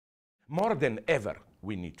More than ever,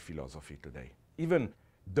 we need philosophy today. Even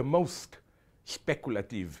the most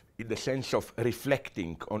speculative, in the sense of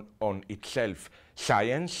reflecting on itself,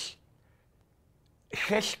 science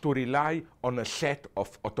has to rely on a set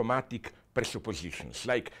of automatic presuppositions.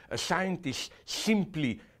 Like a scientist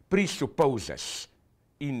simply presupposes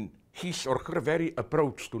in his or her very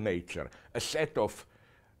approach to nature a set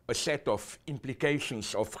of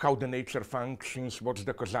implications of how the nature functions, what's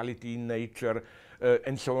the causality in nature,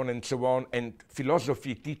 and so on and so on. And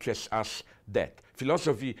philosophy teaches us that.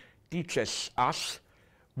 Philosophy teaches us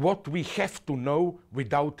what we have to know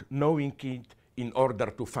without knowing it in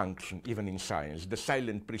order to function, even in science, the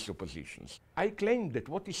silent presuppositions. I claim that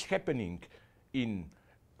what is happening in,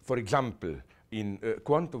 for example, in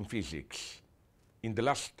quantum physics in the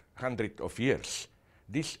last 100 of years,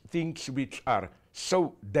 these things which are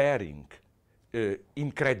so daring,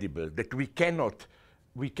 incredible, that we cannot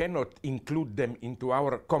include them into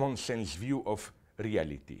our common sense view of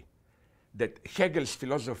reality. That Hegel's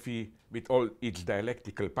philosophy, with all its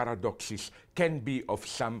dialectical paradoxes, can be of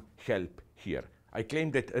some help here. I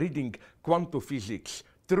claim that reading quantum physics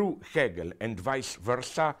through Hegel and vice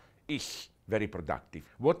versa is very productive.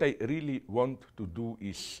 What I really want to do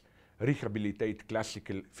is rehabilitate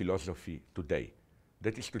classical philosophy today.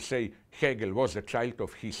 That is to say, Hegel was a child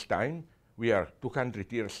of his time. We are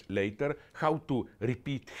 200 years later. How to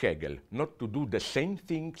repeat Hegel? Not to do the same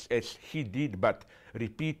things as he did, but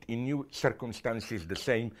repeat in new circumstances the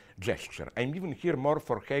same gesture. I'm even here more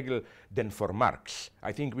for Hegel than for Marx.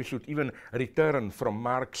 I think we should even return from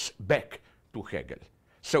Marx back to Hegel.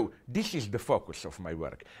 So this is the focus of my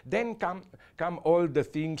work. Then come all the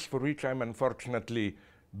things for which I'm unfortunately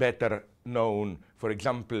better known. For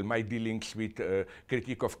example, my dealings with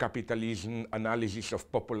critique of capitalism, analysis of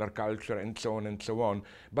popular culture, and so on and so on.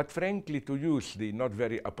 But frankly, to use the not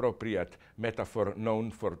very appropriate metaphor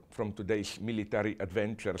known from today's military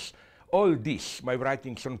adventures, all this, my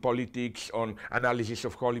writings on politics, on analysis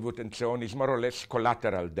of Hollywood and so on, is more or less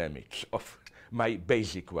collateral damage of my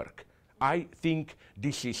basic work. I think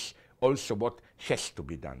this is also what has to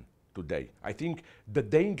be done today. I think the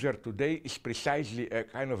danger today is precisely a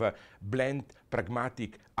kind of a bland,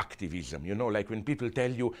 pragmatic activism. You know, like when people tell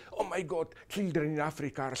you, oh my God, children in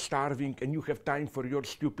Africa are starving and you have time for your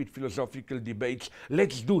stupid philosophical debates,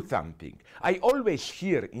 let's do something. I always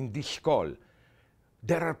hear in this call,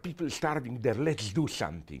 there are people starving there, let's do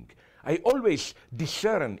something. I always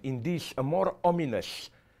discern in this a more ominous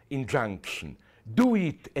injunction. Do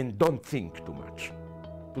it and don't think too much.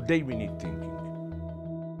 Today we need thinking.